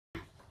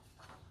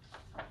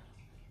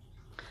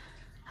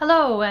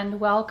Hello and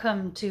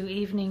welcome to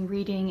evening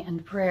reading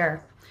and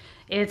prayer.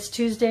 It's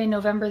Tuesday,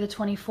 November the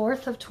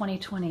 24th of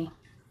 2020.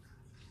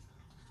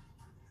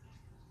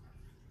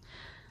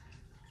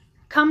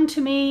 Come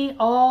to me,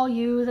 all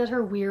you that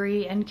are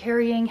weary and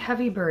carrying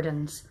heavy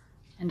burdens,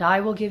 and I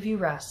will give you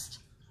rest.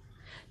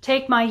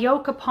 Take my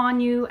yoke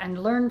upon you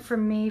and learn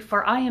from me,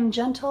 for I am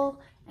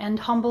gentle and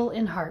humble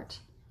in heart,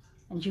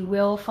 and you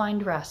will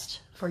find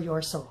rest for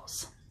your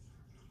souls.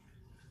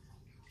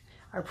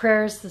 Our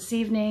prayers this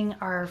evening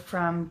are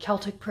from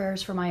Celtic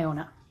Prayers from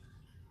Iona.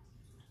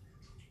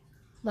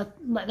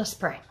 Let us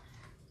pray.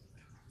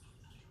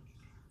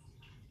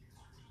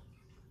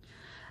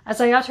 As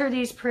I utter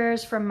these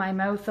prayers from my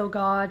mouth, O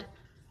God,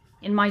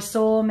 in my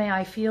soul may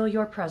I feel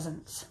your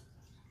presence.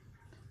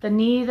 The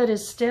knee that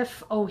is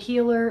stiff, O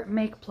healer,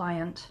 make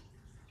pliant.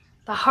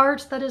 The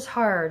heart that is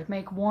hard,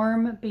 make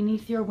warm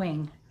beneath your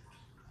wing.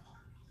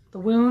 The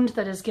wound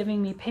that is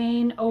giving me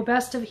pain, O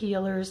best of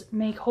healers,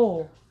 make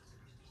whole.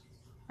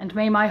 And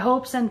may my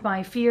hopes and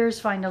my fears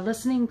find a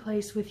listening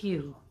place with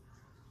you.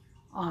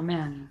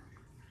 Amen.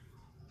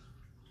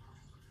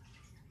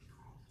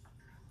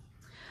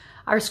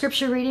 Our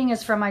scripture reading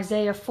is from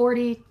Isaiah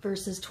 40,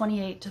 verses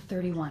 28 to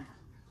 31.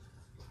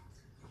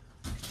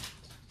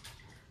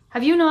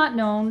 Have you not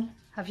known?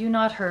 Have you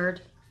not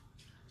heard?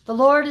 The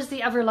Lord is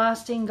the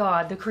everlasting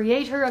God, the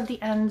creator of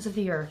the ends of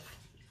the earth.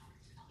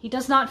 He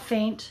does not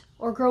faint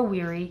or grow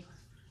weary.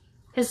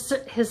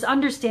 His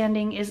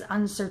understanding is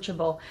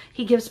unsearchable.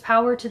 He gives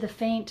power to the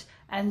faint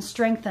and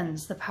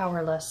strengthens the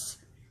powerless.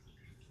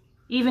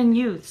 Even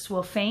youths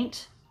will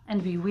faint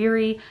and be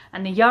weary,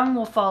 and the young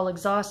will fall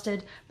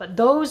exhausted, but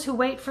those who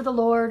wait for the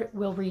Lord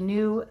will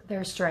renew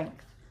their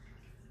strength.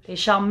 They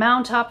shall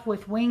mount up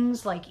with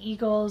wings like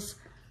eagles.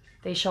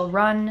 They shall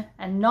run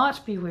and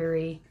not be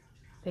weary.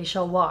 They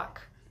shall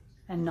walk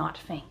and not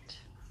faint.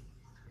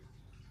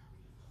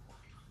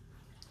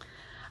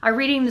 Our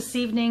reading this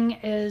evening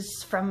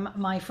is from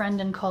my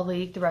friend and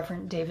colleague, the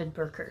Reverend David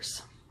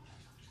Burkers.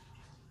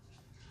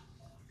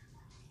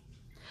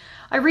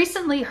 I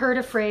recently heard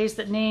a phrase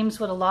that names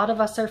what a lot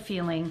of us are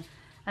feeling,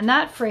 and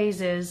that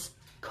phrase is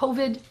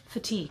COVID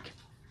fatigue.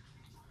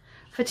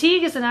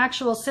 Fatigue is an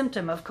actual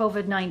symptom of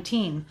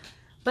COVID-19,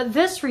 but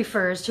this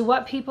refers to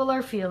what people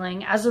are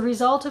feeling as a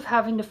result of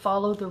having to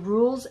follow the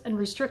rules and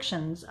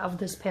restrictions of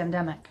this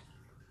pandemic.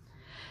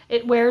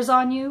 It wears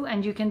on you,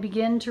 and you can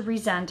begin to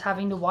resent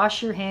having to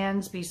wash your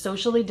hands, be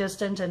socially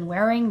distant, and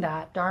wearing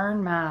that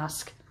darn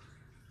mask.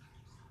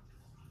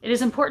 It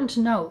is important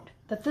to note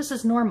that this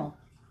is normal.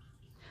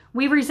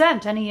 We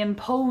resent any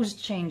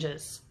imposed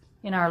changes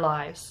in our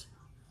lives.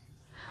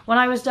 When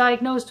I was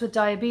diagnosed with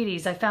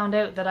diabetes, I found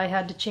out that I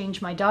had to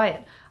change my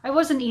diet. I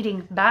wasn't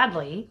eating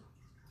badly,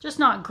 just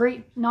not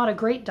a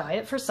great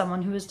diet for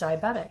someone who is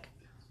diabetic.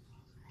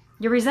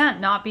 You resent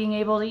not being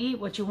able to eat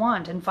what you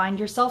want and find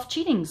yourself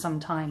cheating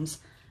sometimes.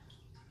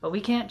 But we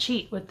can't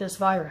cheat with this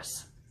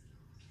virus.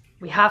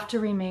 We have to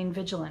remain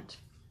vigilant.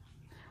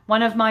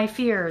 One of my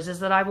fears is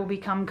that I will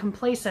become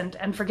complacent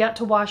and forget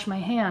to wash my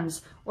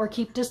hands or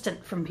keep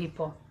distant from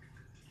people.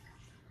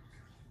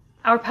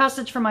 Our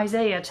passage from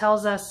Isaiah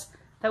tells us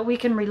that we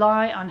can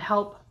rely on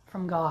help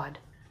from God.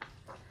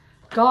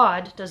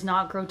 God does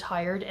not grow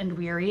tired and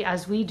weary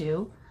as we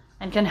do,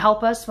 and can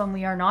help us when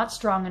we are not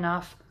strong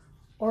enough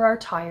or are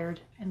tired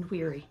and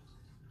weary.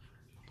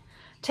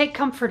 Take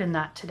comfort in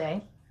that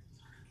today.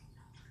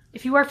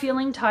 If you are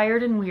feeling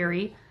tired and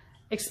weary,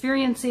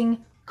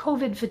 experiencing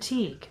COVID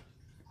fatigue,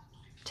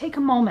 take a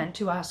moment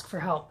to ask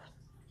for help.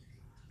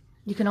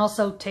 You can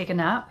also take a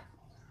nap,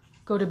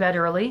 go to bed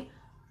early,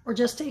 or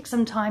just take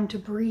some time to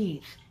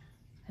breathe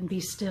and be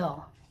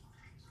still.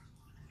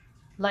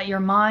 Let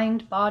your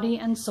mind, body,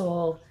 and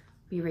soul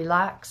be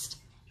relaxed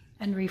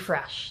and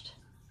refreshed.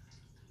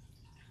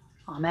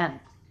 Amen.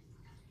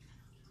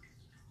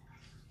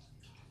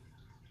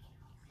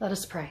 Let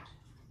us pray.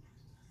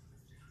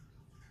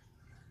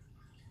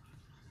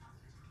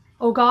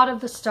 O God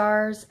of the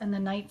stars and the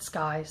night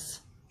skies,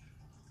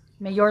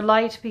 may your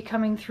light be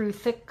coming through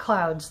thick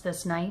clouds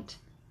this night,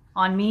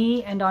 on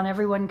me and on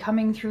everyone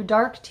coming through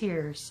dark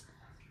tears,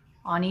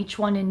 on each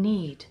one in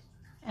need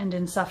and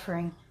in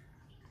suffering.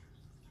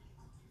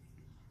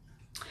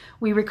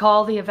 We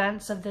recall the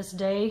events of this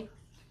day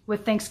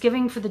with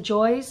thanksgiving for the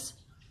joys,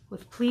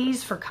 with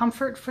pleas for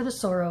comfort for the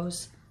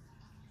sorrows,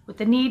 with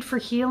the need for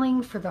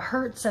healing for the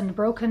hurts and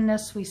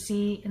brokenness we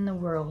see in the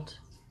world.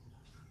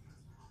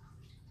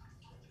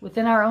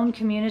 Within our own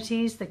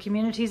communities, the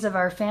communities of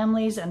our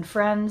families and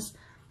friends,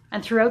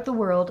 and throughout the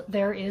world,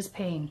 there is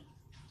pain.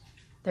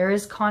 There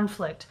is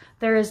conflict.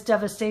 There is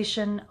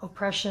devastation,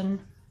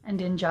 oppression,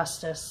 and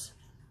injustice.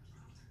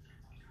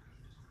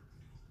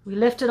 We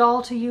lift it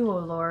all to you, O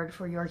Lord,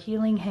 for your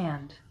healing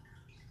hand.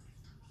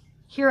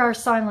 Hear our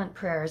silent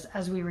prayers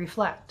as we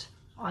reflect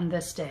on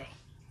this day.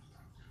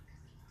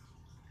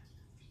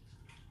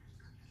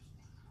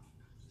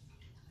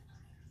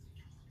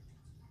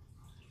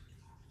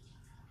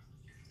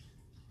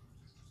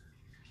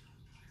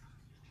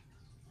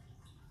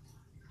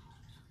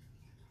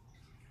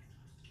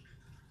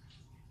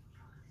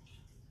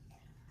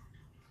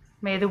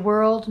 May the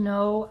world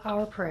know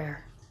our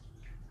prayer.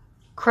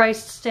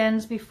 Christ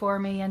stands before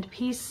me, and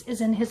peace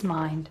is in his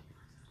mind.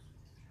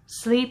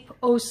 Sleep,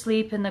 O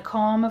sleep, in the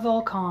calm of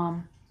all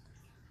calm.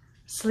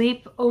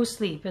 Sleep, O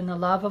sleep, in the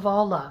love of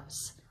all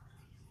loves.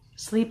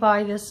 Sleep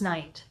I this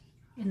night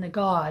in the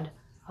God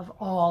of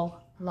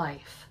all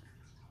life.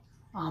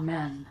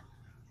 Amen.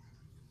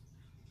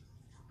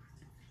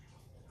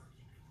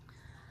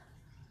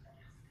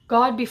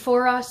 God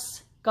before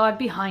us, God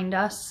behind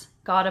us,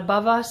 God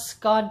above us,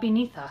 God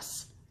beneath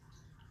us.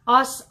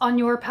 Us on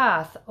your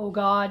path, O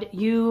God,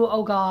 you,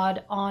 O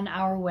God, on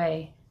our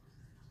way.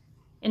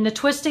 In the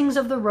twistings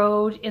of the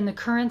road, in the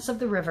currents of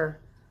the river,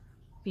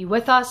 be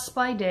with us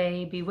by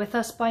day, be with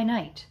us by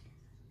night.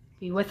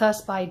 Be with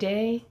us by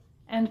day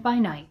and by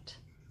night.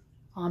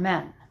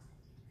 Amen.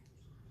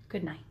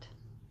 Good night.